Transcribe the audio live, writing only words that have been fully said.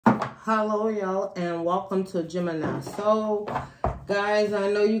Hello, y'all, and welcome to Gemini. So, guys, I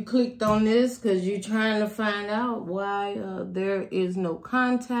know you clicked on this because you're trying to find out why there is no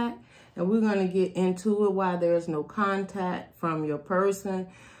contact. And we're going to get into it, why there is no contact from your person.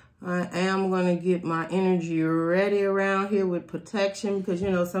 I am going to get my energy ready around here with protection because, you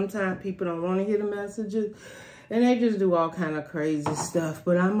know, sometimes people don't want to hear the messages and they just do all kind of crazy stuff.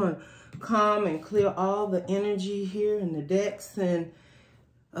 But I'm going to calm and clear all the energy here in the decks and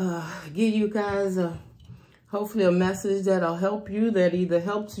give you guys hopefully a message that'll help you, that either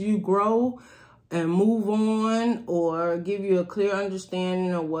helps you grow and move on or give you a clear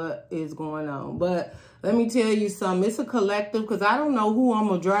understanding of what is going on. But let me tell you something, it's a collective because I don't know who I'm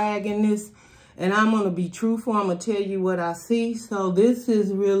gonna drag in this, and I'm gonna be truthful. I'm gonna tell you what I see. So this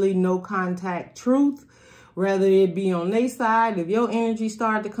is really no contact truth, whether it be on their side. If your energy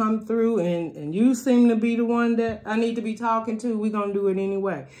start to come through and you seem to be the one that I need to be talking to, we're going to do it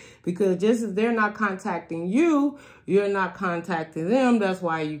anyway. Because just as they're not contacting you, you're not contacting them. That's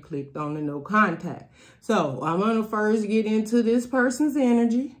why you clicked on the no contact. So I'm going to first get into this person's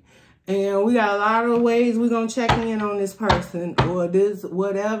energy. And we got a lot of ways we're going to check in on this person or this,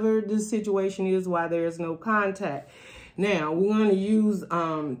 whatever this situation is, why there's no contact. Now, we're going to use...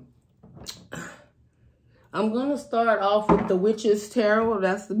 I'm going to start off with the Witch's Tarot.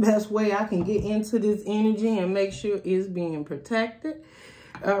 That's the best way I can get into this energy and make sure it's being protected.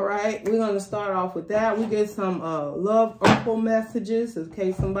 All right, we're going to start off with that. We get some love oracle messages in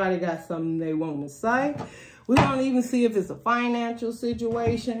case somebody got something they want to say. We're going to even see if it's a financial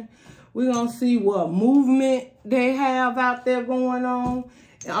situation. We're going to see what movement they have out there going on.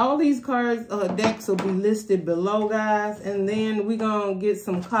 And all these cards, decks will be listed below, guys. And then we're going to get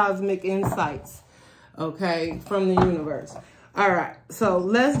some cosmic insights. Okay, from the universe. All right, so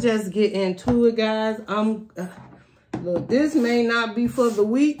let's just get into it, guys. Look, this may not be for the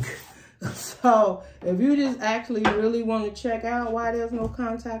week. So if you just actually really want to check out why there's no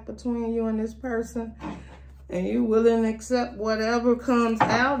contact between you and this person, and you're willing to accept whatever comes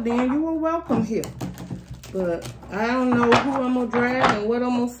out, then you are welcome here. But I don't know who I'm going to drag and what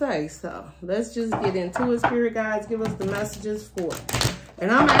I'm going to say. So let's just get into it. Spirit guides, give us the messages for it. And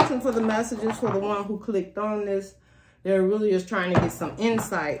I'm asking for the messages for the one who clicked on this. They're really just trying to get some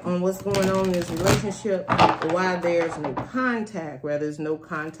insight on what's going on in this relationship, why there's no contact, whether there's no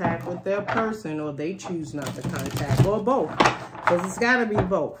contact with their person or they choose not to contact, or both. Because it's got to be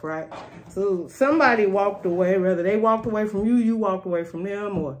both, right? So somebody walked away, whether they walked away from you, you walked away from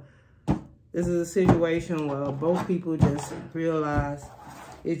them, or this is a situation where both people just realize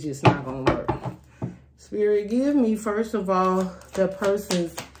it's just not going to work. Spirit, give me, first of all, the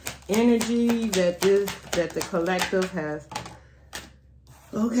person's energy that the collective has.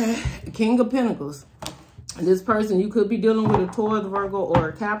 Okay, King of Pentacles. This person, you could be dealing with a Taurus, Virgo, or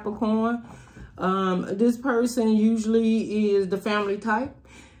a Capricorn. This person usually is the family type.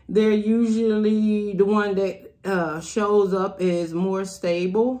 They're usually the one that shows up as more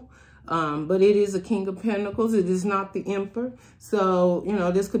stable. But it is a King of Pentacles. It is not the Emperor. So, you know,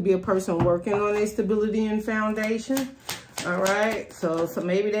 this could be a person working on their stability and foundation. All right. So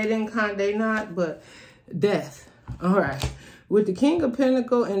maybe they they not, but death. All right. With the King of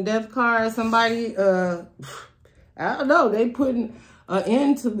Pentacles and Death card, somebody, I don't know, they putting an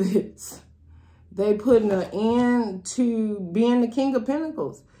end to this. They putting an end to being the King of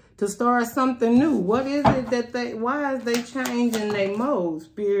Pentacles, to start something new. What is it that why is they changing their mode,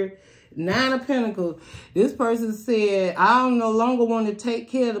 Spirit? Nine of Pentacles. This person said, I no longer want to take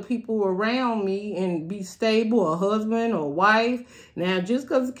care of the people around me and be stable, a husband or wife. Now, just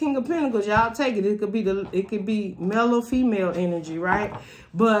because it's King of Pentacles, y'all take it. It could be male or female energy, right?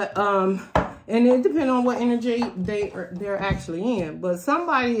 But and it depends on what energy they're actually in. But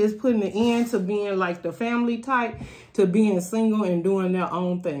somebody is putting an end to being like the family type, to being single and doing their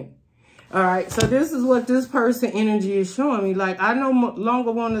own thing. All right, so this is what this person energy is showing me. Like, I no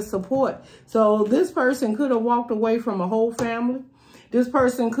longer want to support. So this person could have walked away from a whole family. This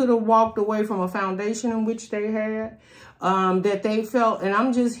person could have walked away from a foundation in which they had, that they felt, and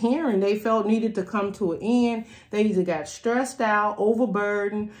I'm just hearing, they felt needed to come to an end. They either got stressed out,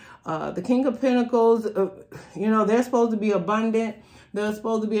 overburdened. The King of Pentacles, you know, they're supposed to be abundant. They're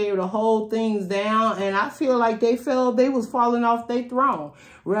supposed to be able to hold things down. And I feel like they felt they was falling off their throne.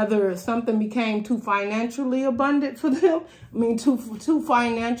 Whether something became too financially abundant for them. I mean, too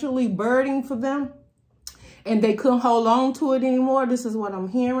financially burdening for them. And they couldn't hold on to it anymore. This is what I'm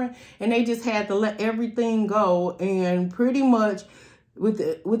hearing. And they just had to let everything go. And pretty much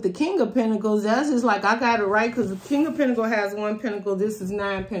with the King of Pentacles, that's just like, I got it right, because the King of Pentacles has one pentacle. This is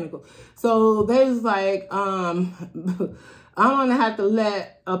 9 pentacles. So there's like, I'm going to have to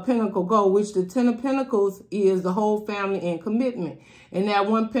let a pentacle go, which the 10 of Pentacles is the whole family and commitment. And that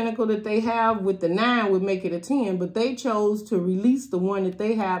one pentacle that they have with the 9 would make it a 10, but they chose to release the one that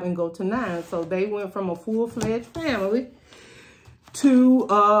they have and go to 9. So they went from a full-fledged family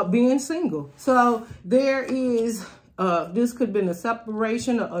to being single. So there is, this could have been a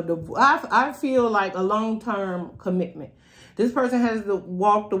separation, I feel like a long-term commitment. This person has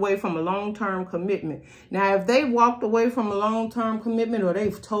walked away from a long-term commitment. Now, if they walked away from a long-term commitment, or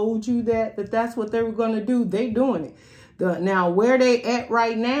they've told you that that's what they were going to do, they doing it. Now, where they at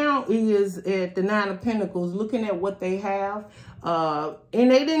right now is at the 9 of Pentacles, looking at what they have. And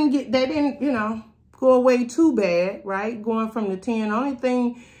they didn't, you know, go away too bad, right? Going from the 10. Only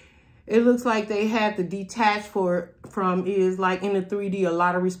thing it looks like they had to detach from is, like in the 3D, a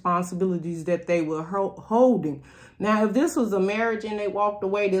lot of responsibilities that they were holding. Now, if this was a marriage and they walked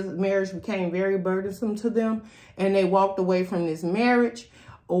away, this marriage became very burdensome to them, and they walked away from this marriage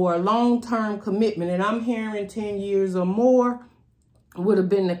or long-term commitment, and I'm hearing 10 years or more would have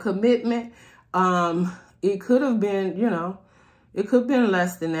been the commitment. It could have been, you know, it could have been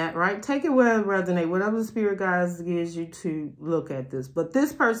less than that, right? Take it where it resonates, whatever the spirit guides gives you to look at this. But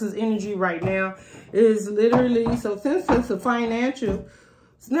this person's energy right now is literally, so since it's a financial,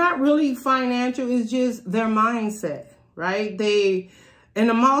 it's not really financial, it's just their mindset, right? And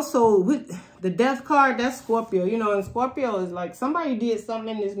I'm also, with the death card, that's Scorpio. You know, and Scorpio is like somebody did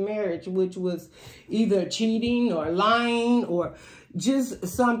something in this marriage, which was either cheating or lying or just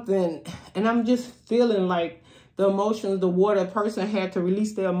something. And I'm just feeling like the emotions, the water person had to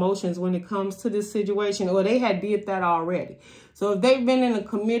release their emotions when it comes to this situation, or they had did that already. So if they've been in a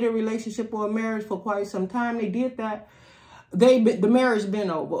committed relationship or a marriage for quite some time, they did that. The marriage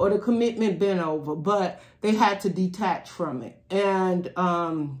been over, or the commitment been over, but they had to detach from it. And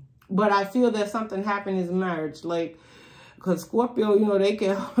but I feel that something happened in his marriage, like, because Scorpio, you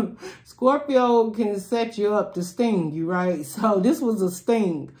know, Scorpio can set you up to sting you, right? So this was a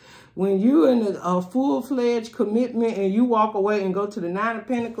sting. When you're in a full-fledged commitment and you walk away and go to the 9 of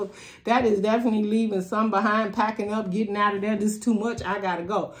Pentacles, that is definitely leaving some behind, packing up, getting out of there. This is too much. I got to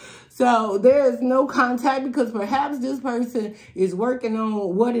go. So there is no contact, because perhaps this person is working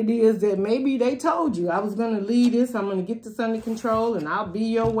on what it is that maybe they told you. I was going to leave this. I'm going to get this under control and I'll be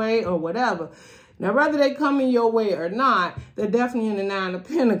your way or whatever. Now, whether they come in your way or not, they're definitely in the 9 of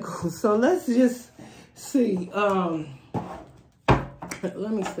Pentacles. So let's just see.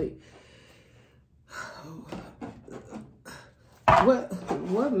 Let me see.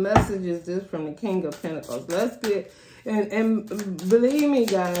 What message is this from the King of Pentacles? Let's get, and believe me,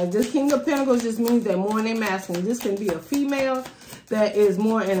 guys, this King of Pentacles just means they're more in a masculine. This can be a female that is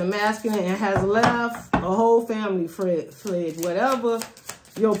more in a masculine and has left a whole family fledged. Whatever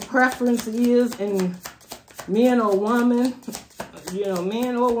your preference is, in men or woman, you know,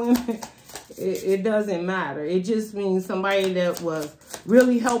 men or women, it doesn't matter. It just means somebody that was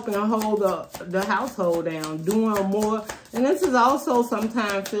really helping hold the household down, doing more. And this is also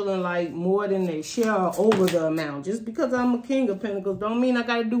sometimes feeling like more than they share or over the amount. Just because I'm a King of Pentacles don't mean I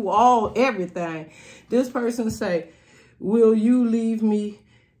got to do everything. This person say, will you leave me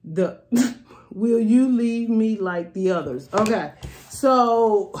will you leave me like the others? Okay.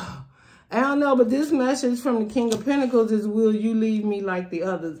 So I don't know, but this message from the King of Pentacles is, will you leave me like the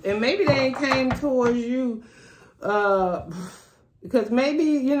others? And maybe they came towards you because maybe,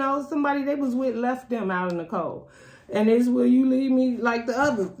 you know, somebody they was with left them out in the cold. And it's, will you leave me like the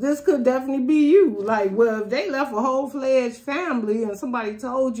others? This could definitely be you. Like, well, if they left a whole-fledged family and somebody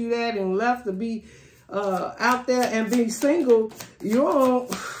told you that and left to be out there and be single, you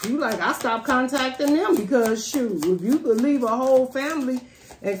like, I stopped contacting them, because, shoot, if you could leave a whole family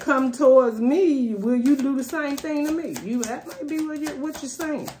and come towards me, will you do the same thing to me? That might be what you're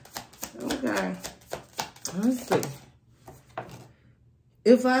saying. Okay. Let's see.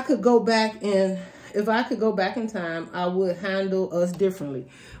 If I could go back in time, I would handle us differently.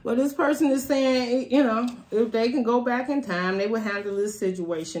 Well, this person is saying, you know, if they can go back in time, they would handle this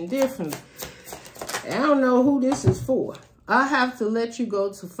situation differently. I don't know who this is for. I have to let you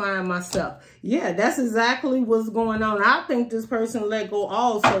go to find myself. Yeah, that's exactly what's going on. I think this person let go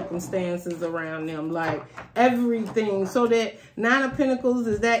all circumstances around them, like everything. So that 9 of Pentacles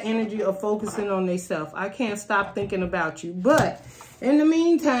is that energy of focusing on themselves. I can't stop thinking about you. But in the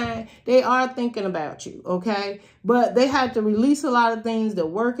meantime, they are thinking about you, okay? But they have to release a lot of things. They're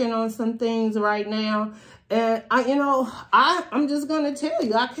working on some things right now. And, I'm just going to tell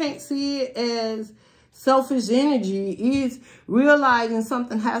you, I can't see it as selfish energy. Is realizing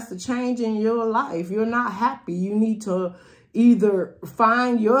something has to change in your life. You're not happy. You need to either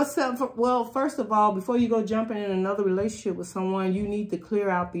find yourself, well, first of all, before you go jumping in another relationship with someone, you need to clear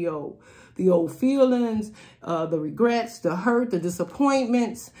out the old feelings, the regrets, the hurt, the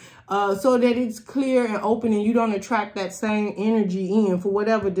disappointments, so that it's clear and open and you don't attract that same energy in for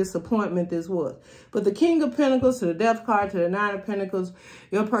whatever disappointment this was. But the King of Pentacles to the Death card to the Nine of Pentacles,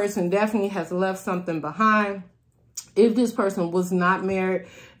 your person definitely has left something behind. If this person was not married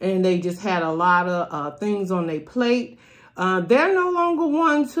and they just had a lot of things on their plate, they're no longer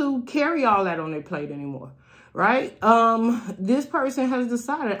one to carry all that on their plate anymore, right? This person has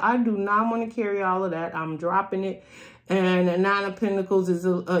decided, I do not want to carry all of that. I'm dropping it. And the Nine of Pentacles is,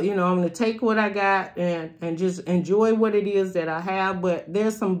 you know, I'm going to take what I got and just enjoy what it is that I have. But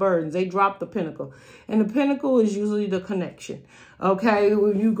there's some burdens. They drop the Pentacle. And the Pentacle is usually the connection. Okay,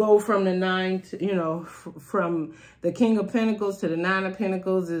 when you go from the nine to, you know, from the King of Pentacles to the Nine of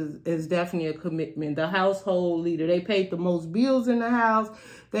Pentacles is definitely a commitment. The household leader, they paid the most bills in the house.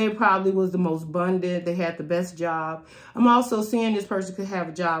 They probably was the most abundant. They had the best job. I'm also seeing this person could have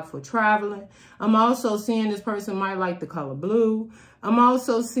a job for traveling. I'm also seeing this person might like the color blue. I'm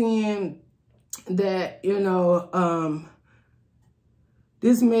also seeing that, you know,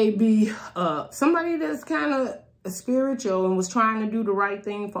 this may be somebody that's kind of spiritual and was trying to do the right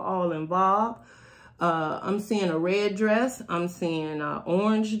thing for all involved. I'm seeing a red dress. I'm seeing an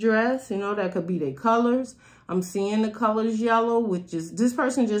orange dress. You know, that could be their colors. I'm seeing the colors yellow, which is, this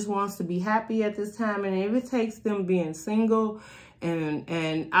person just wants to be happy at this time. And if it takes them being single,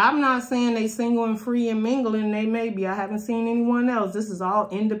 and I'm not saying they single and free and mingling, they may be. I haven't seen anyone else. This is all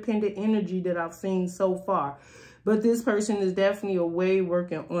independent energy that I've seen so far. But this person is definitely away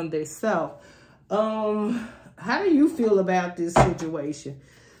working on their self. How do you feel about this situation?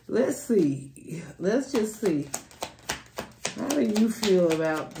 Let's see. Let's just see. How do you feel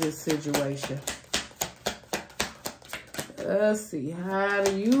about this situation? Let's see. How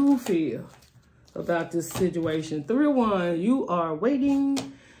do you feel about this situation? 3 of Wands, you are waiting.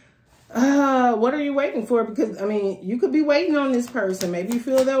 What are you waiting for? Because, I mean, you could be waiting on this person. Maybe you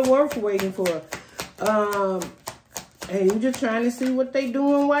feel they're worth waiting for. And you're just trying to see what they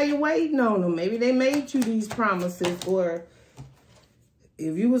doing while you're waiting on them. Maybe they made you these promises. Or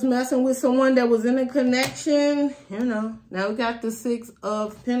if you was messing with someone that was in a connection, you know. Now we got the 6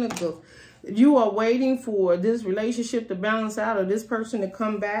 of Pentacles. You are waiting for this relationship to balance out, or this person to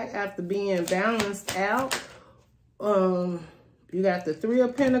come back after being balanced out. You got the 3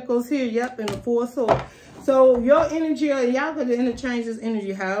 of Pentacles here. Yep, and the 4 of Swords. So your energy, y'all could interchange this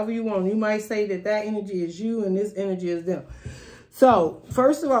energy however you want. You might say that that energy is you and this energy is them. So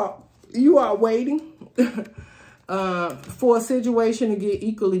first of all, you are waiting for a situation to get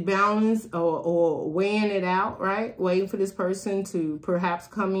equally balanced, or weighing it out, right? Waiting for this person to perhaps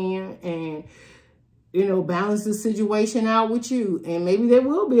come in and, you know, balance the situation out with you. And maybe they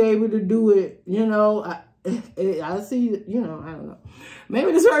will be able to do it, you know. I see, you know, I don't know.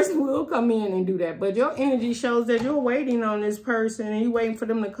 Maybe this person will come in and do that. But your energy shows that you're waiting on this person and you're waiting for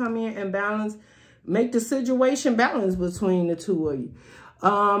them to come in and balance, make the situation balance between the two of you.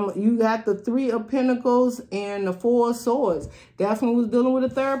 You got the 3 of Pentacles and the 4 of Swords. Definitely was dealing with a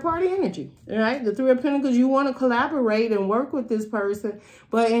third party energy, right? The 3 of Pentacles, you want to collaborate and work with this person.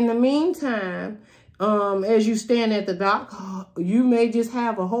 But in the meantime, as you stand at the dock, you may just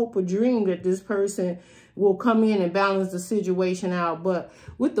have a hope or dream that this person will come in and balance the situation out. But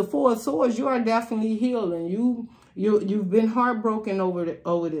with the 4 of Swords, you are definitely healing. You've been heartbroken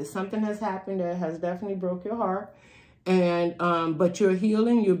over this. Something has happened that has definitely broke your heart. And but you're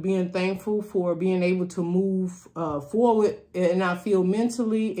healing. You're being thankful for being able to move forward, and I feel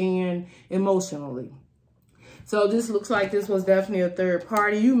mentally and emotionally. So this looks like this was definitely a third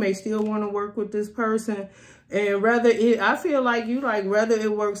party. You may still want to work with this person. And whether it, I feel like you like, whether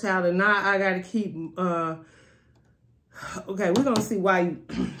it works out or not, I got to keep, okay, we're going to see why you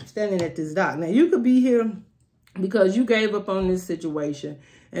standing at this dock. Now, you could be here because you gave up on this situation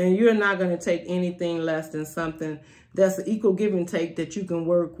and you're not going to take anything less than something that's an equal give and take that you can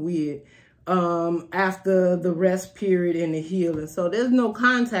work with after the rest period and the healing. So there's no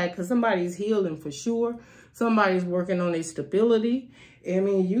contact because somebody's healing for sure. Somebody's working on their stability. I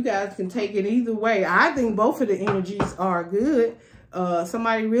mean, you guys can take it either way. I think both of the energies are good.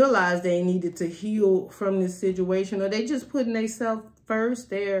 Somebody realized they needed to heal from this situation, or they just putting themselves first.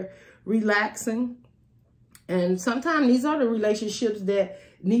 They're relaxing. And sometimes these are the relationships that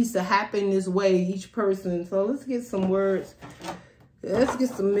needs to happen this way, each person. So let's get some words. Let's get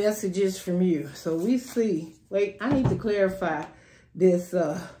some messages from you. So we see, wait, I need to clarify this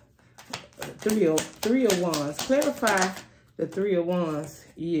three of Wands. Clarify the 3 of Wands.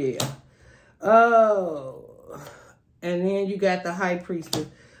 Yeah. Oh, And then you got the High Priestess.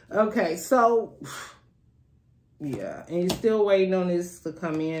 Okay, so, yeah. And you're still waiting on this to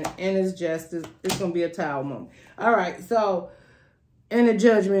come in. And it's justice. It's going to be a Tower moment. All right, so, and the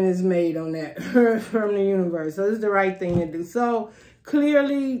judgment is made on that from the universe. So, it's the right thing to do. So,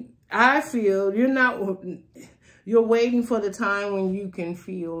 clearly, I feel you're waiting for the time when you can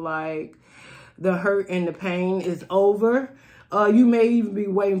feel like the hurt and the pain is over. You may even be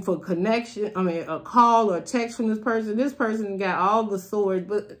waiting for a call or a text from this person. This person got all the swords.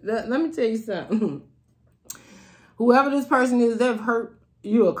 But let me tell you something. Whoever this person is, they've hurt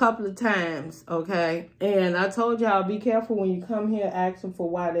you a couple of times, okay? And I told y'all, be careful when you come here asking for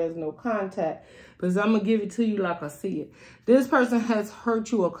why there's no contact. Because I'm going to give it to you like I see it. This person has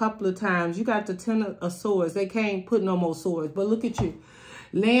hurt you a couple of times. You got the 10 of swords. They can't put no more swords. But look at you.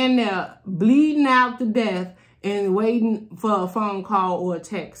 Laying there, bleeding out to death. And waiting for a phone call or a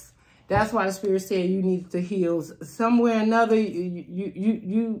text. That's why the Spirit said you need to heal. Somewhere or another,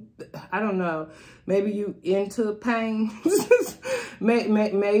 I don't know. Maybe you into pain.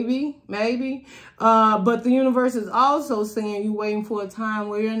 maybe. But the universe is also saying you're waiting for a time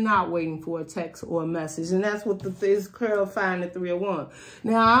where you're not waiting for a text or a message. And that's what is clarifying the 3 of Wands.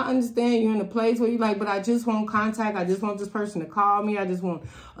 Now, I understand you're in a place where you're like, but I just want contact. I just want this person to call me. I just want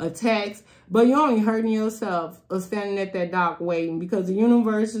a text. But you're only hurting yourself of standing at that dock waiting because the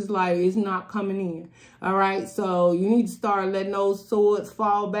universe is like, it's not coming in. All right. So you need to start letting those swords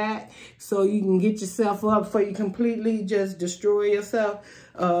fall back so you can get yourself up before you completely just destroy yourself.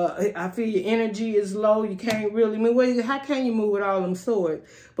 I feel your energy is low. You can't really move. How can you move with all them swords?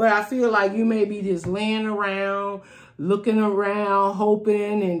 But I feel like you may be just laying around, looking around,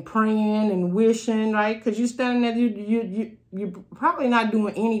 hoping and praying and wishing, right? Because you're standing there, you're probably not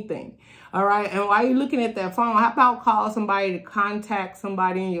doing anything. All right. And while you're looking at that phone, how about call somebody to contact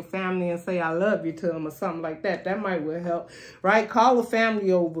somebody in your family and say, I love you to them or something like that. That might will help, right? Call the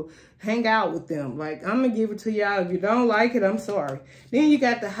family over, hang out with them. Like, I'm going to give it to y'all. If you don't like it, I'm sorry. Then you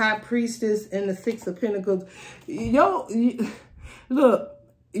got the High Priestess and the 6 of Pentacles. Look,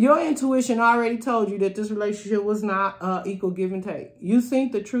 your intuition already told you that this relationship was not equal give and take. You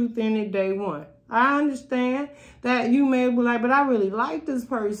seen the truth in it day one. I understand that you may be like, but I really like this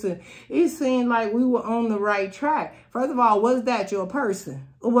person. It seemed like we were on the right track. First of all, was that your person?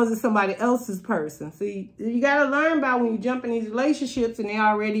 Or was it somebody else's person? See, you got to learn about when you jump in these relationships and they're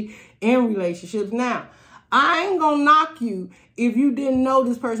already in relationships. Now, I ain't going to knock you if you didn't know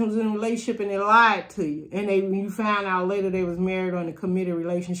this person was in a relationship and they lied to you. And when you found out later they was married or in a committed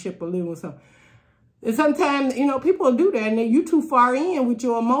relationship or living with something. And sometimes, people do that and you too far in with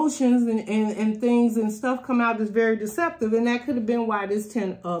your emotions and things and stuff come out that's very deceptive. And that could have been why this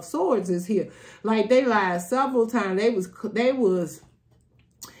 10 of Swords is here. Like they lied several times. They were,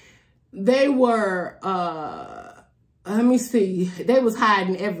 let me see. They was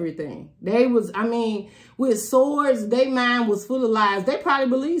hiding everything. With swords, their mind was full of lies. They probably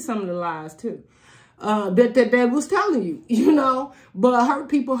believed some of the lies too. That was telling you, but hurt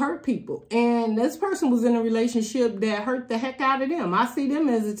people. And this person was in a relationship that hurt the heck out of them. I see them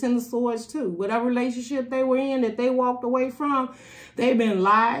as a 10 of Swords too. Whatever relationship they were in that they walked away from, they've been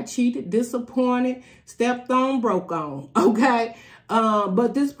lied, cheated, disappointed, stepped on, broke on, okay?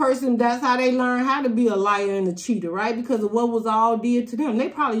 But this person, that's how they learn how to be a liar and a cheater, right? Because of what was all did to them. They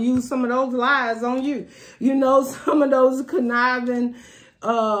probably used some of those lies on you. Some of those conniving,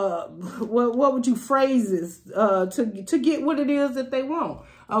 what would you phrases to get what it is that they want.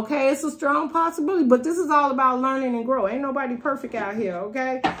 Okay, it's a strong possibility, but this is all about learning and growing. Ain't nobody perfect out here,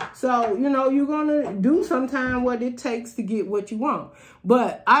 okay? So, you're going to do sometime what it takes to get what you want.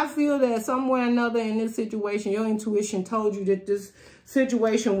 But I feel that somewhere or another in this situation, your intuition told you that this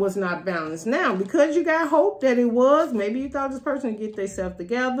situation was not balanced. Now, because you got hope that it was, maybe you thought this person would get themselves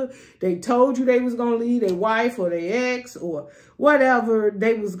together. They told you they was going to leave their wife or their ex or whatever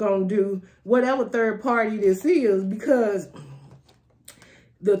they was going to do, whatever third party this is, because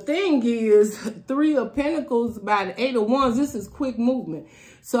the thing is, 3 of Pentacles by the 8 of Wands, this is quick movement.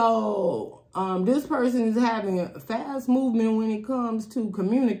 So this person is having a fast movement when it comes to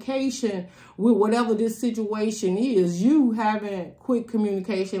communication with whatever this situation is. You having quick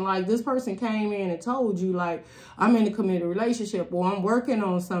communication, like this person came in and told you, like, I'm in a committed relationship or I'm working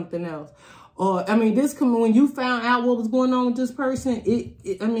on something else. Or, when you found out what was going on with this person,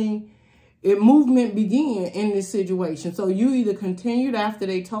 movement began in this situation. So you either continued after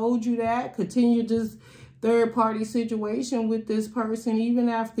they told you that, continued this third party situation with this person, even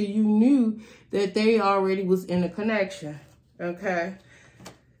after you knew that they already was in a connection. Okay.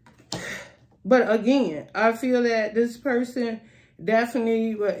 But again, I feel that this person,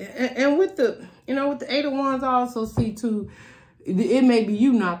 definitely. And with the, you know, with the 8 of Wands, I also see too, it may be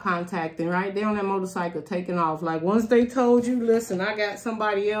you not contacting, right? They're on that motorcycle taking off. Like once they told you, listen, I got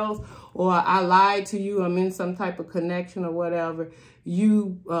somebody else, or I lied to you, I'm in some type of connection or whatever,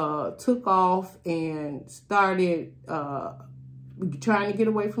 you took off and started trying to get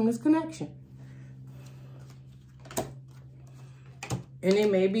away from this connection. And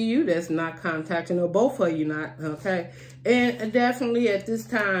it may be you that's not contacting, or both of you not, okay? And definitely at this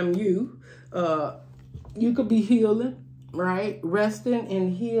time, you could be healing, right? Resting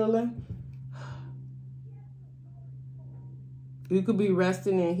and healing. You could be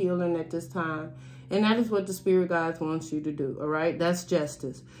resting and healing at this time. And that is what the spirit guides wants you to do, all right? That's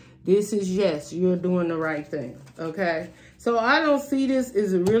justice. This is yes, you're doing the right thing, okay? So I don't see this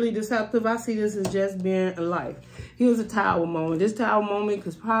as really deceptive. I see this as just being a life. Here's a Tower moment. This Tower moment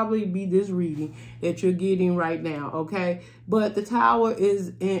could probably be this reading that you're getting right now, okay? But the Tower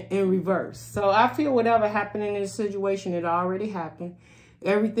is in reverse. So I feel whatever happened in this situation, it already happened.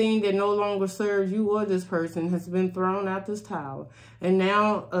 Everything that no longer serves you or this person has been thrown out this tower. And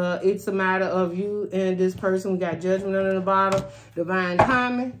now it's a matter of you and this person. We got Judgment under the bottom. Divine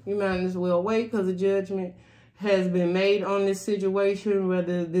timing. You might as well wait because the judgment has been made on this situation,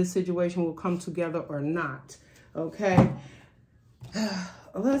 whether this situation will come together or not. Okay?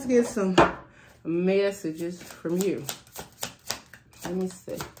 Let's get some messages from you. Let me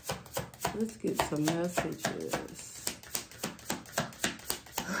see. Let's get some messages.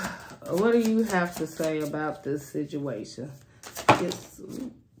 What do you have to say about this situation?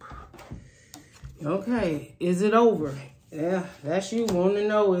 Okay, is it over? Yeah, that's you wanting to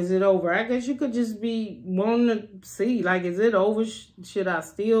know, is it over? I guess you could just be wanting to see, like, is it over? Should I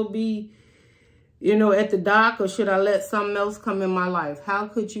still be, you know, at the dock, or should I let something else come in my life? How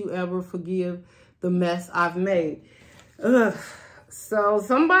could you ever forgive the mess I've made? So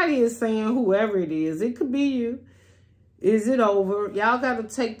somebody is saying, whoever it is, it could be you. Is it over? Y'all got to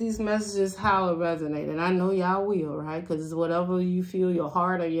take these messages how it resonates. And I know y'all will, right? Because it's whatever you feel your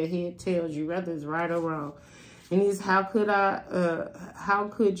heart or your head tells you, whether it's right or wrong. And it's how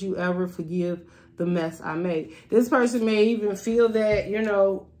could you ever forgive the mess I made? This person may even feel that, you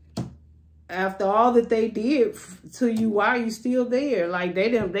know, after all that they did to you, why are you still there? Like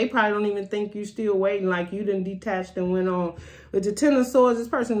they probably don't even think you still waiting, like you done detached and went on. With the Ten of Swords, this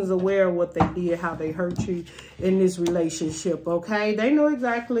person is aware of what they did, how they hurt you in this relationship, okay? They know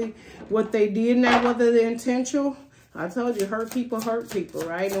exactly what they did. Now, whether they're intentional, I told you, hurt people,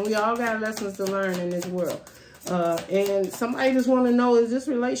 right? And we all got lessons to learn in this world. And somebody just want to know, is this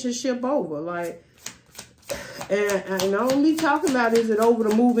relationship over? Like, and I don't be talking about is it over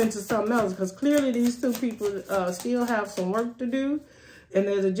to move into something else, because clearly these two people still have some work to do. And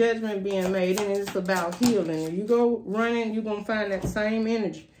there's a judgment being made, and it's about healing. If you go running, you're going to find that same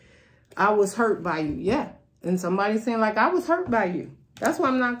energy. I was hurt by you. Yeah. And somebody's saying, like, I was hurt by you. That's why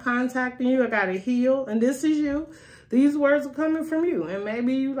I'm not contacting you. I got to heal. And this is you. These words are coming from you. And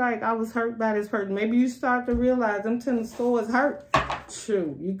maybe you like, I was hurt by this person. Maybe you start to realize them Ten of Swords hurt.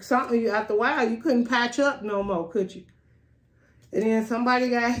 Shoot. After a while, you couldn't patch up no more, could you? And then somebody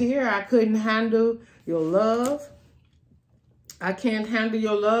got here. I couldn't handle your love. I can't handle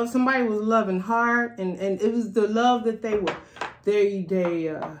your love. Somebody was loving hard, and it was the love that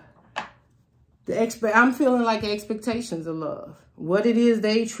I'm feeling like expectations of love. What it is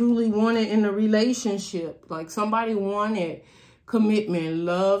they truly wanted in a relationship. Like somebody wanted commitment,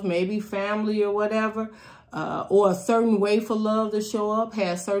 love, maybe family or whatever, or a certain way for love to show up,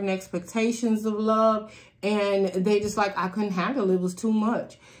 had certain expectations of love, and they just like, I couldn't handle it. It was too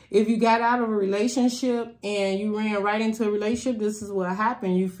much. If you got out of a relationship and you ran right into a relationship, this is what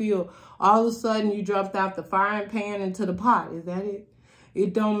happened. You feel all of a sudden you dropped out the frying pan into the pot. Is that it?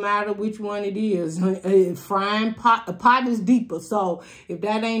 It don't matter which one it is. Frying pot, the pot is deeper. So if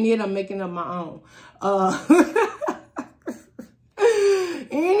that ain't it, I'm making up my own.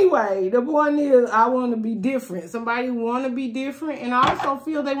 Anyway, the point is, I want to be different. Somebody want to be different. And I also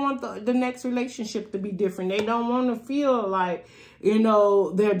feel they want the next relationship to be different. They don't want to feel like, you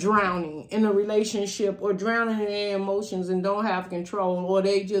know, they're drowning in a relationship or drowning in their emotions and don't have control, or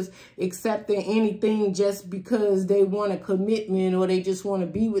they just accepting anything just because they want a commitment or they just want to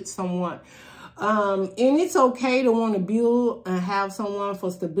be with someone. And it's okay to want to build and have someone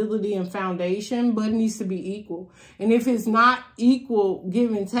for stability and foundation, but it needs to be equal. And if it's not equal,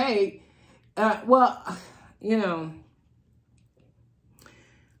 give and take, well, you know,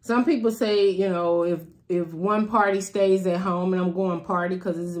 some people say, you know, if one party stays at home, and I'm going party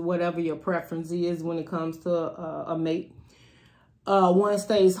because this is whatever your preference is when it comes to a mate. one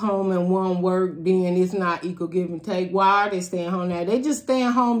stays home and one work, then it's not equal give and take. Why are they staying home now? They just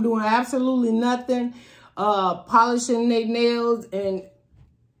staying home doing absolutely nothing, polishing their nails and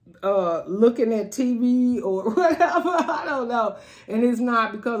looking at TV or whatever. I don't know. And it's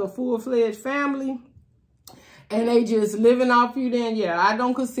not because of full-fledged family and they just living off you, then yeah, I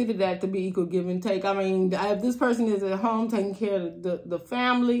don't consider that to be equal give and take. I mean, if this person is at home taking care of the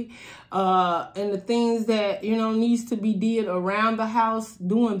family and the things that, you know, needs to be did around the house,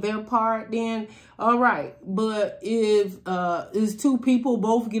 doing their part, then all right. But if it's two people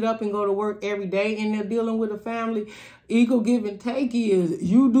both get up and go to work every day and they're dealing with a family, equal give and take is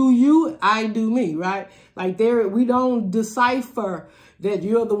you do you, I do me, right? Like we don't decipher that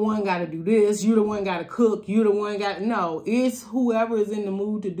you're the one got to do this, you're the one got to cook, you're the one got to, no, it's whoever is in the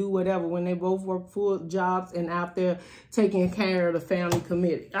mood to do whatever when they both work full jobs and out there taking care of the family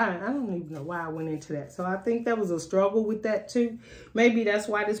committee. I don't even know why I went into that. So I think there was a struggle with that too. Maybe that's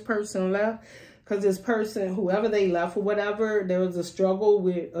why this person left, because this person, whoever they left or whatever, there was a struggle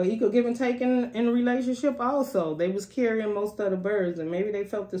with equal give and take in a relationship also. They was carrying most of the burdens and maybe they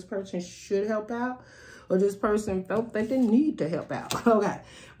felt this person should help out. Or this person felt they didn't need to help out. Okay,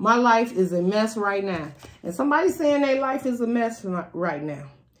 my life is a mess right now. And somebody's saying their life is a mess right now.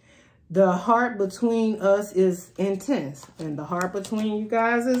 The heart between us is intense. And the heart between you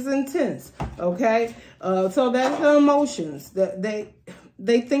guys is intense. Okay, so that's the emotions that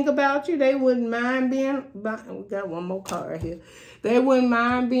they think about you. They wouldn't mind being, we got one more card right here. They wouldn't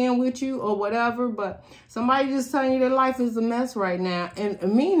mind being with you or whatever, but somebody just telling you their life is a mess right now. And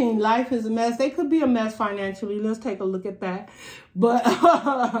meaning life is a mess. They could be a mess financially. Let's take a look at that. But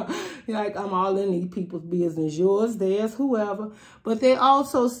like, I'm all in these people's business, yours, theirs, whoever. But they're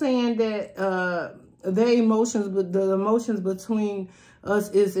also saying that their emotions, but the emotions between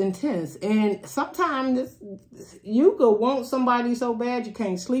us is intense. And sometimes you could want somebody so bad you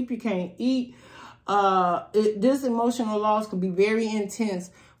can't sleep, you can't eat. This emotional loss could be very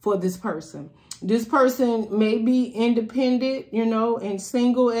intense for this person. This person may be independent, you know, and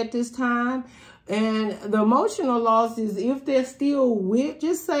single at this time. And the emotional loss is if they're still with,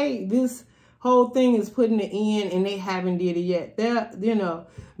 just say this whole thing is putting an end and they haven't did it yet. They're, you know,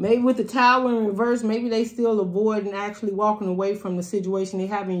 maybe with the Tower in reverse, maybe they still avoiding actually walking away from the situation. They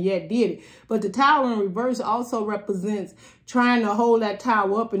haven't yet did it. But the Tower in reverse also represents trying to hold that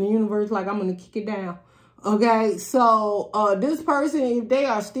tower up in the universe like I'm going to kick it down. Okay, so this person, if they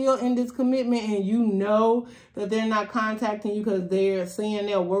are still in this commitment and you know that they're not contacting you because they're saying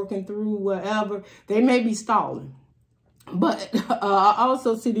they're working through whatever, they may be stalling. But I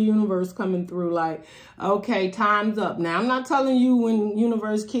also see the universe coming through like, okay, time's up. Now, I'm not telling you when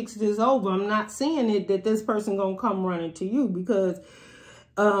universe kicks this over, I'm not saying it that this person going to come running to you because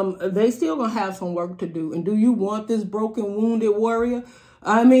they still going to have some work to do. And do you want this broken, wounded warrior?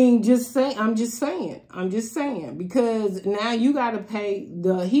 I mean, I'm just saying, because now you got to pay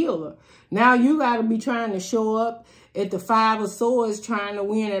the healer. Now you got to be trying to show up at the Five of Swords, trying to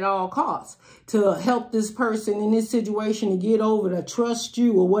win at all costs to help this person in this situation to get over, to trust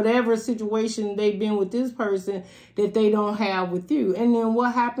you or whatever situation they've been with this person that they don't have with you. And then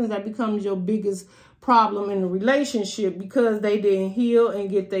what happens? That becomes your biggest problem in the relationship because they didn't heal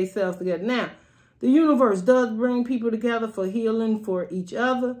and get themselves together. Now, the universe does bring people together for healing for each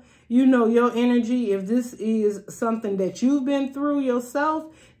other. You know your energy. If this is something that you've been through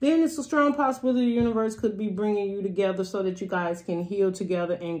yourself, then it's a strong possibility the universe could be bringing you together so that you guys can heal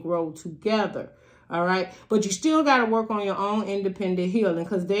together and grow together. All right. But you still got to work on your own independent healing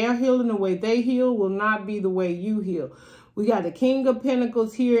because their healing, the way they heal, will not be the way you heal. We got the King of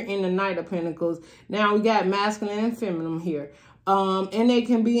Pentacles here and the Knight of Pentacles. Now we got masculine and feminine here. And they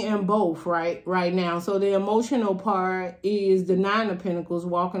can be in both right now. So the emotional part is the Nine of Pentacles,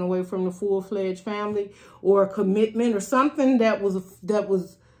 walking away from the full-fledged family or commitment or something that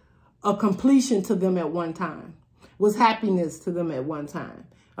was a completion to them at one time, was happiness to them at one time.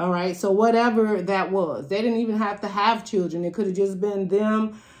 All right. So whatever that was, they didn't even have to have children. It could have just been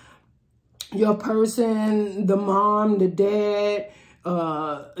them, your person, the mom, the dad,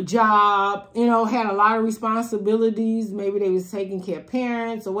 job, you know, had a lot of responsibilities. Maybe they was taking care of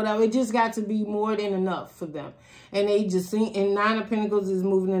parents or whatever. It just got to be more than enough for them. And they just think, and Nine of Pentacles is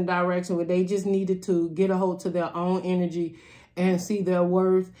moving in a direction where they just needed to get a hold to their own energy and see their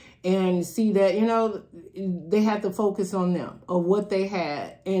worth and see that, you know, they had to focus on them, of what they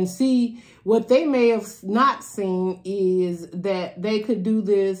had, and see what they may have not seen is that they could do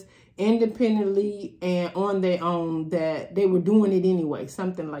this independently and on their own, that they were doing it anyway,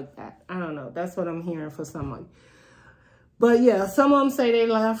 something like that. I don't know. That's what I'm hearing for somebody. But yeah, some of them say their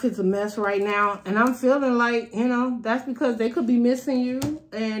life is a mess right now. And I'm feeling like, you know, that's because they could be missing you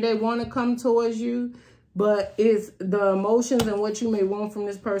and they want to come towards you. But it's the emotions and what you may want from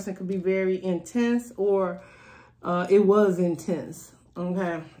this person could be very intense, or it was intense.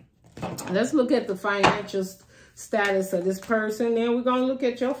 Okay. Let's look at the financial status of this person. Then we're going to look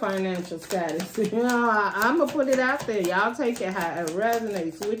at your financial status. You know, I'm going to put it out there. Y'all take it how it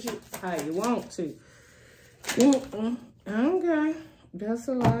resonates with you, how you want to. Okay, that's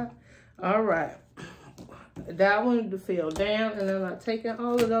a lot. All right, that one fell down, and I'm not taking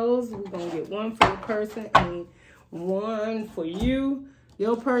all of those. We're gonna get one for the person and one for you.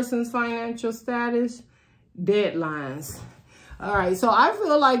 Your person's financial status, deadlines. All right, so I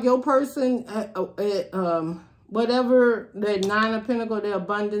feel like your person, whatever that Nine of Pentacles, their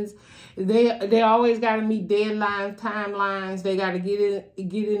abundance, they always got to meet deadlines, timelines. They got to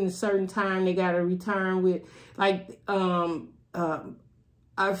get in a certain time. They got to return with, like, I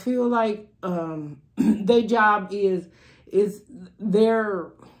feel like their job is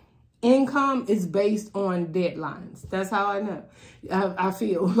their income is based on deadlines. That's how I know. I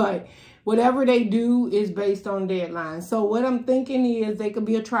feel like whatever they do is based on deadlines. So what I'm thinking is they could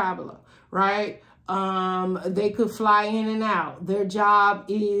be a traveler, right? They could fly in and out. Their job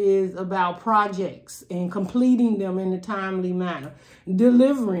is about projects and completing them in a timely manner,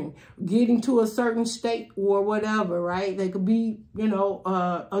 delivering, getting to a certain state or whatever, right? They could be, you know,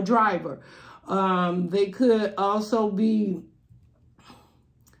 a driver. They could also be,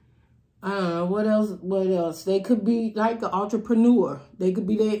 what else? They could be like an entrepreneur. They could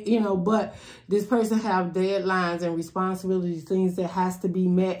be there, you know, but this person have deadlines and responsibilities, things that has to be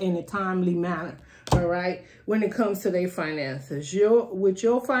met in a timely manner. All right, when it comes to their finances, with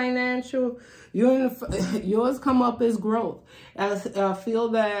your financial, yours come up as growth. As I feel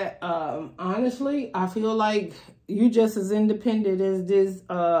that, honestly, I feel like you just as independent as this.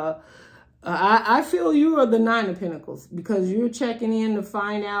 I feel you are the Nine of Pentacles because you're checking in to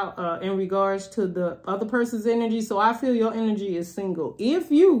find out in regards to the other person's energy. So I feel your energy is single.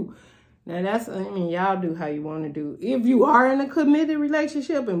 If you, now that's, I mean, y'all do how you want to do. If you are in a committed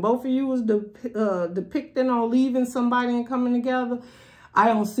relationship and both of you was depicting on leaving somebody and coming together, I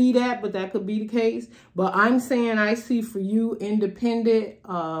don't see that, but that could be the case. But I'm saying I see for you independent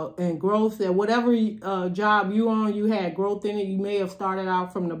and growth, that whatever job you on, you had growth in it. You may have started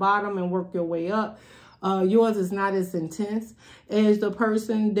out from the bottom and worked your way up. Yours is not as intense as the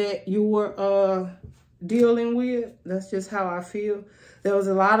person that you were dealing with. That's just how I feel. There was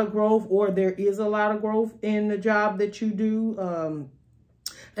a lot of growth, or there is a lot of growth in the job that you do.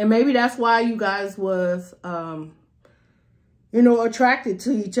 And maybe that's why you guys was, you know, attracted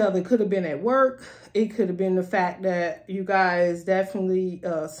to each other. Could have been at work. It could have been the fact that you guys definitely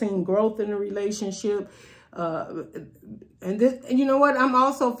seen growth in the relationship. And this, you know what? I'm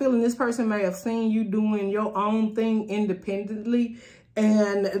also feeling this person may have seen you doing your own thing independently,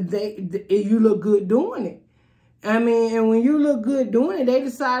 and you look good doing it. I mean, and when you look good doing it, they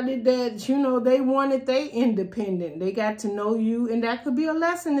decided that, you know, they wanted they independent. They got to know you, and that could be a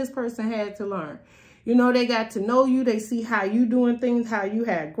lesson this person had to learn. You know, they got to know you. They see how you doing things, how you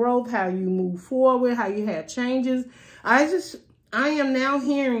had growth, how you move forward, how you had changes. I am now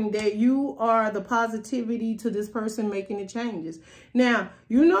hearing that you are the positivity to this person making the changes. Now,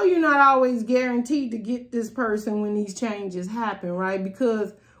 you know you're not always guaranteed to get this person when these changes happen, right?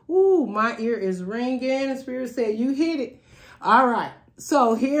 Because, ooh, my ear is ringing. Spirit said you hit it. All right.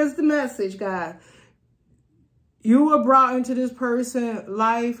 So here's the message, guys. You were brought into this person's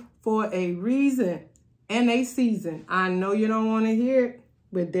life for a reason and a season. I know you don't want to hear it,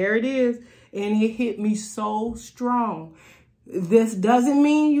 but there it is. And it hit me so strong. This doesn't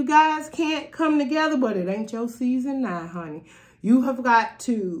mean you guys can't come together, but it ain't your season now, honey. You have got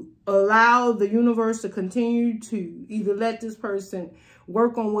to allow the universe to continue to either let this person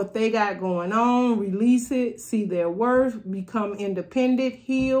work on what they got going on, release it, see their worth, become independent,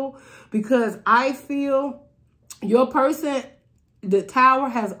 heal. Because I feel your person, the tower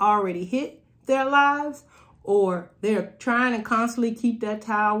has already hit their lives, or they're trying to constantly keep that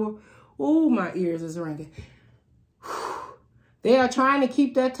tower. Oh, my ears is ringing. They are trying to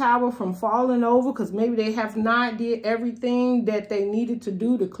keep that tower from falling over because maybe they have not did everything that they needed to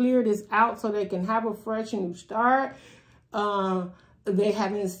do to clear this out so they can have a fresh new start. They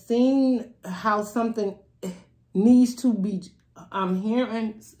haven't seen how something needs to be, I'm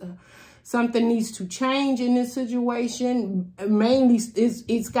hearing something needs to change in this situation. Mainly,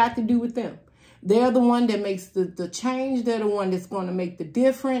 it's got to do with them. They're the one that makes the change. They're the one that's going to make the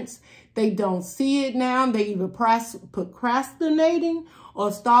difference. They don't see it now. They either procrastinating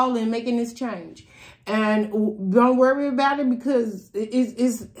or stalling making this change. And don't worry about it, because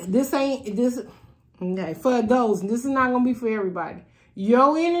this ain't this. Okay, for those, this is not going to be for everybody.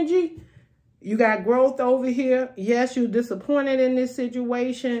 Your energy, you got growth over here. Yes, you're disappointed in this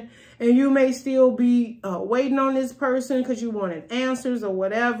situation, and you may still be waiting on this person because you wanted answers or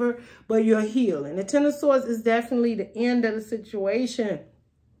whatever, but you're healing. The Ten of Swords is definitely the end of the situation.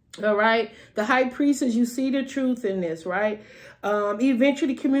 All right. The High Priestess, you see the truth in this, right?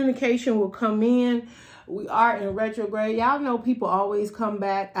 Eventually communication will come in. We are in retrograde. Y'all know people always come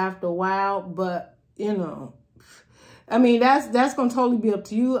back after a while, but you know, I mean, that's going to totally be up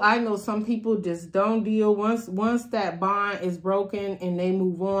to you. I know some people just don't deal. Once that bond is broken and they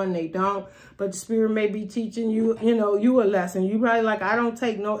move on, they don't. But the spirit may be teaching you, you know, you a lesson. You probably like, I don't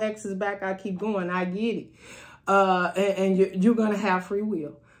take no exes back. I keep going. I get it. And you're going to have free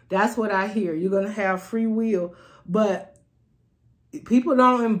will. That's what I hear. You're going to have free will. But people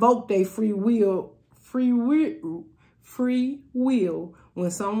don't invoke their free will when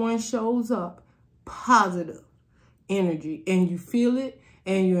someone shows up positive energy and you feel it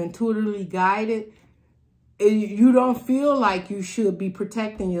and you're intuitively guided. You don't feel like you should be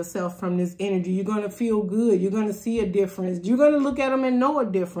protecting yourself from this energy. You're going to feel good. You're going to see a difference. You're going to look at them and know a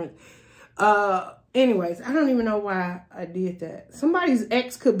difference. Anyways, I don't even know why I did that. Somebody's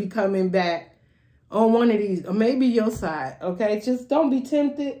ex could be coming back on one of these, or maybe your side. Okay, just don't be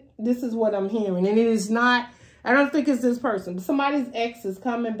tempted. This is what I'm hearing, and it is not. I don't think it's this person, but somebody's ex is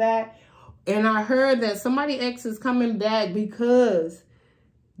coming back. And I heard that somebody's ex is coming back because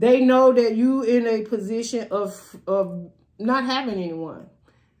they know that you in a position of not having anyone.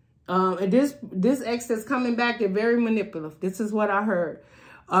 And this ex that's coming back, they're very manipulative. This is what I heard.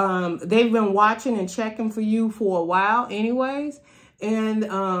 They've been watching and checking for you for a while anyways. And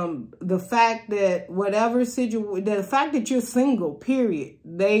the fact that the fact that you're single, period.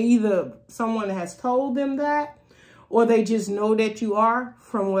 Someone has told them that, or they just know that you are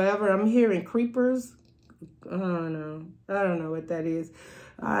from wherever. I'm hearing creepers. I don't know. I don't know what that is.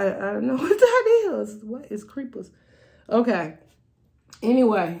 I don't know what that is. What is creepers? Okay.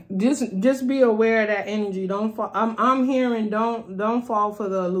 Anyway, just be aware of that energy. Don't fall. I'm hearing don't fall for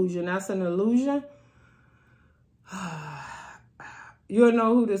the illusion. That's an illusion. You'll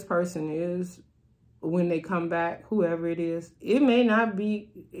know who this person is when they come back, whoever it is. It may not be,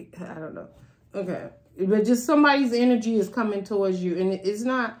 I don't know. Okay. But just somebody's energy is coming towards you. And it's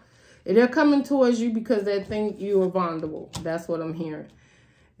not, they're coming towards you because they think you are vulnerable. That's what I'm hearing.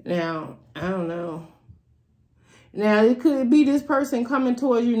 Now, I don't know. Now, it could be this person coming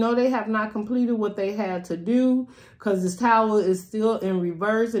towards you. No, they have not completed what they had to do because this tower is still in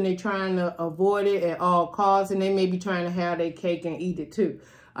reverse and they're trying to avoid it at all costs. And they may be trying to have their cake and eat it too.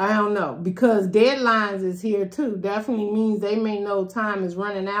 I don't know, because deadlines is here too. Definitely means they may know time is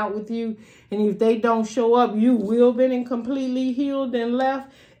running out with you. And if they don't show up, you will be completely healed and left.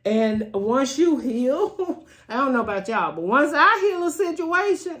 And once you heal, I don't know about y'all, but once I heal a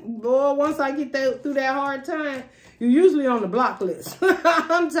situation, boy, once I get through that hard time, you're usually on the block list.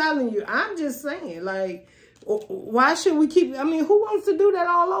 I'm telling you, I'm just saying, like, why should we keep, I mean, who wants to do that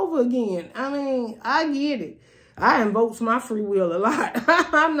all over again? I mean, I get it. I invoke my free will a lot.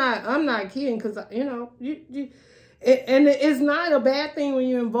 I'm not kidding, because, you know, and it's not a bad thing when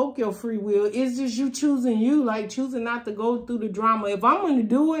you invoke your free will. It's just you choosing like choosing not to go through the drama. If I'm going to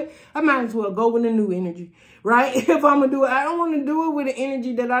do it, I might as well go with a new energy, right? If I'm going to do it, I don't want to do it with an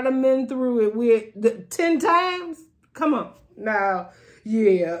energy that I've been through it with 10 times. Come on. Now,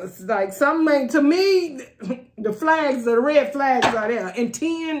 yeah, it's like something, to me, the flags, the red flags are there. And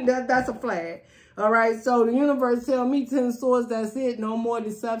 10, that's a flag. All right, so the universe tell me 10 swords, that's it. No more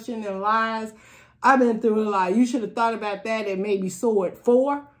deception and lies. I've been through a lot. You should have thought about that at maybe sword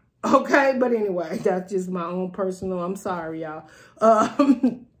 4. Okay, but anyway, that's just my own personal. I'm sorry, y'all.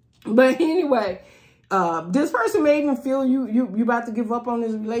 But anyway, this person may even feel you about to give up on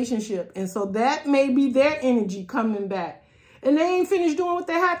this relationship. And so that may be their energy coming back. And they ain't finished doing what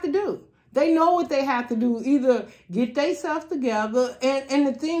they have to do. They know what they have to do, either get themselves together. And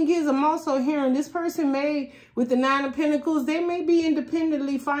the thing is, I'm also hearing this person may, with the 9 of Pentacles, they may be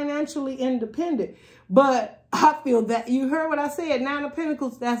independently, financially independent. But I feel that, you heard what I said, 9 of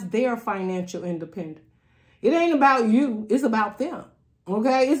Pentacles, that's their financial independence. It ain't about you, it's about them,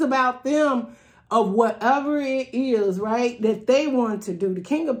 okay? It's about them of whatever it is, right, that they want to do. The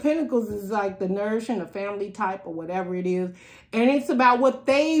King of Pentacles is like the nourishing, the family type or whatever it is. And it's about what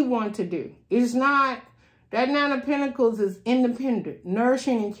they want to do. It's not That Nine of Pentacles is independent,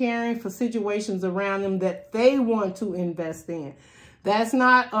 nourishing and caring for situations around them that they want to invest in. That's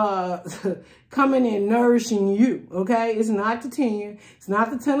not coming and nourishing you, okay? It's not the 10. It's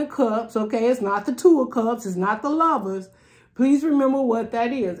not the 10 of Cups, okay? It's not the 2 of Cups. It's not the Lovers. Please remember what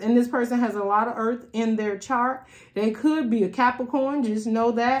that is. And this person has a lot of earth in their chart. They could be a Capricorn. Just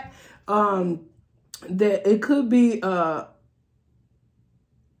know that. That it could be...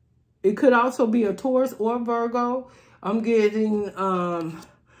 it could also be a Taurus or Virgo. I'm getting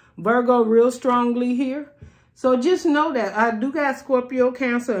Virgo real strongly here. So just know that I do got Scorpio,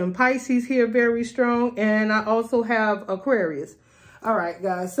 Cancer, and Pisces here very strong. And I also have Aquarius. All right,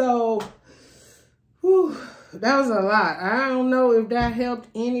 guys. So, whew, that was a lot. I don't know if that helped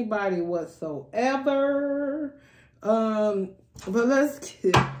anybody whatsoever. But let's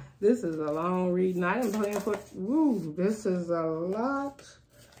get... This is a long reading. I didn't plan for... Woo, this is a lot.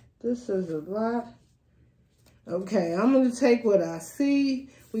 This is a lot. Okay, I'm going to take what I see.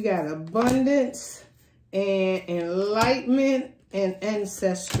 We got abundance and enlightenment and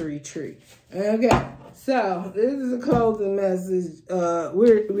ancestry tree. Okay, so this is a closing message.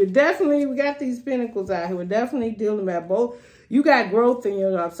 We got these pentacles out here. We're definitely dealing with both. You got growth in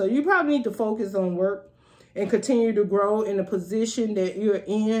your life, so you probably need to focus on work and continue to grow in the position that you're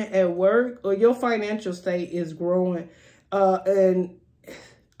in at work, or your financial state is growing. And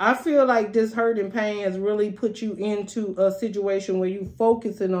I feel like this hurt and pain has really put you into a situation where you're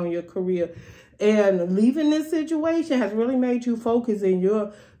focusing on your career. And leaving this situation has really made you focus, and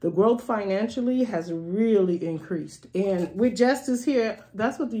the growth financially has really increased. And with justice here,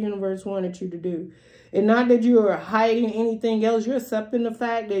 that's what the universe wanted you to do. And not that you are hiding anything else. You're accepting the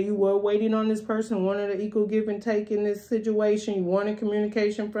fact that you were waiting on this person, wanted an equal give and take in this situation. You wanted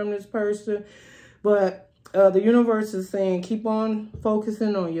communication from this person. But the universe is saying, keep on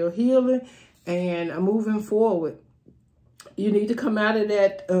focusing on your healing and moving forward. You need to come out of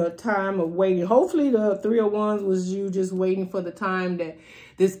that time of waiting. Hopefully the 3 of Wands was you just waiting for the time that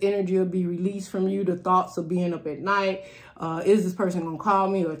this energy will be released from you. The thoughts of being up at night. Is this person going to call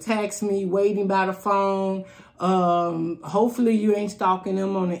me or text me? Waiting by the phone. Hopefully you ain't stalking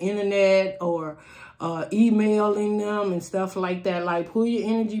them on the internet or emailing them and stuff like that. Like, pull your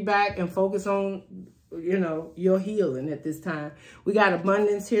energy back and focus on, you know, your healing at this time. We got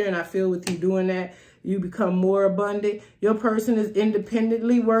abundance here, and I feel with you doing that, you become more abundant. Your person is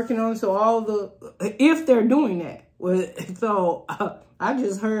independently working on, so if they're doing that. Well, so I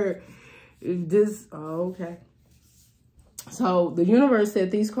just heard this. Oh, okay. So the universe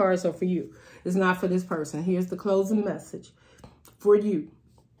said these cards are for you. It's not for this person. Here's the closing message for you.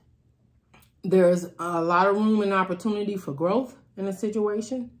 There's a lot of room and opportunity for growth in a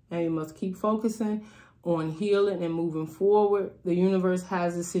situation, and you must keep focusing on healing and moving forward. The universe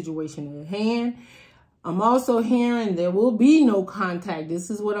has this situation at hand. I'm also hearing there will be no contact. This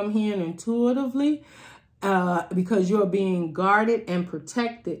is what I'm hearing intuitively, because you're being guarded and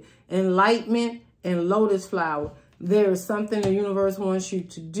protected. Enlightenment and lotus flower. There is something the universe wants you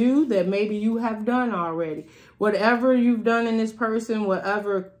to do that maybe you have done already. Whatever you've done in this person,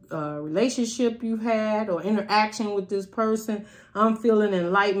 whatever relationship you've had or interaction with this person, I'm feeling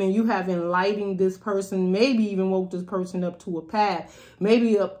enlightenment. You have enlightened this person, maybe even woke this person up to a path,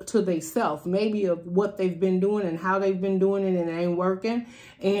 maybe up to their self, maybe of what they've been doing and how they've been doing it and it ain't working,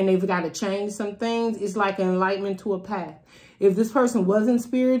 and they've got to change some things. It's like enlightenment to a path. If this person wasn't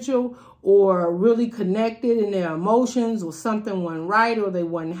spiritual or really connected in their emotions, or something wasn't right, or they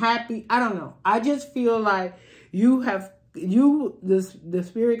wasn't happy, I don't know. I just feel like the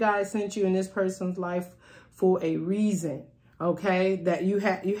spirit guide sent you in this person's life for a reason. Okay, that you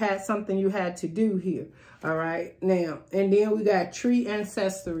had something you had to do here. All right, now, and then we got tree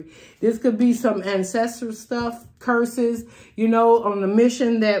ancestry. This could be some ancestral stuff, curses, you know, on the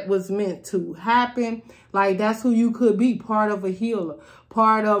mission that was meant to happen. Like, that's who you could be, part of a healer,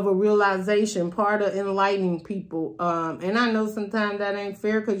 part of a realization, part of enlightening people. And I know sometimes that ain't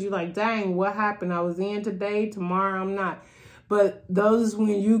fair, because you're like, dang, what happened? I was in today, tomorrow I'm not. But those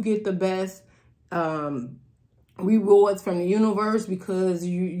when you get the best rewards from the universe, because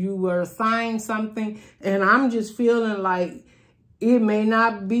you were assigned something. And I'm just feeling like it may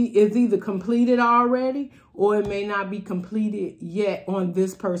not be, it's either completed already or it may not be completed yet on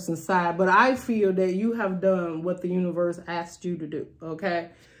this person's side. But I feel that you have done what the universe asked you to do, okay?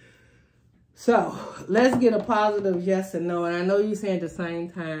 So let's get a positive yes and no. And I know you're saying at the same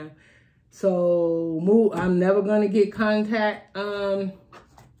time. So I'm never going to get contact. I'm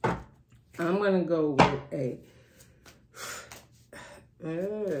going to go with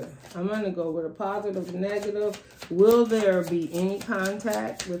I'm going to go with a positive, negative. Will there be any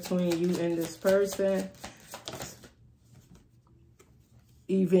contact between you and this person?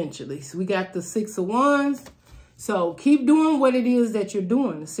 eventually. So we got the 6 of Wands. So keep doing what it is that you're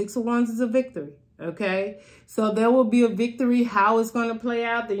doing. The 6 of Wands is a victory. Okay, so there will be a victory. How it's going to play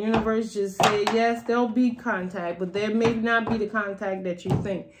out, the universe just said yes, there'll be contact, but there may not be the contact that you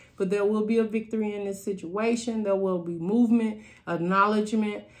think. But there will be a victory in this situation. There will be movement,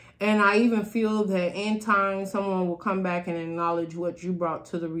 acknowledgement. And I even feel that in time, someone will come back and acknowledge what you brought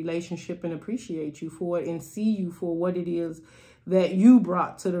to the relationship and appreciate you for it and see you for what it is that you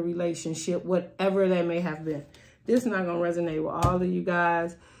brought to the relationship, whatever that may have been. This is not going to resonate with all of you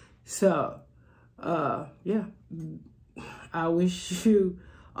guys. So, yeah, I wish you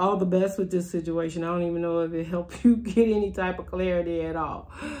all the best with this situation. I don't even know if it helped you get any type of clarity at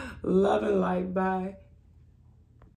all. Love and light. Bye.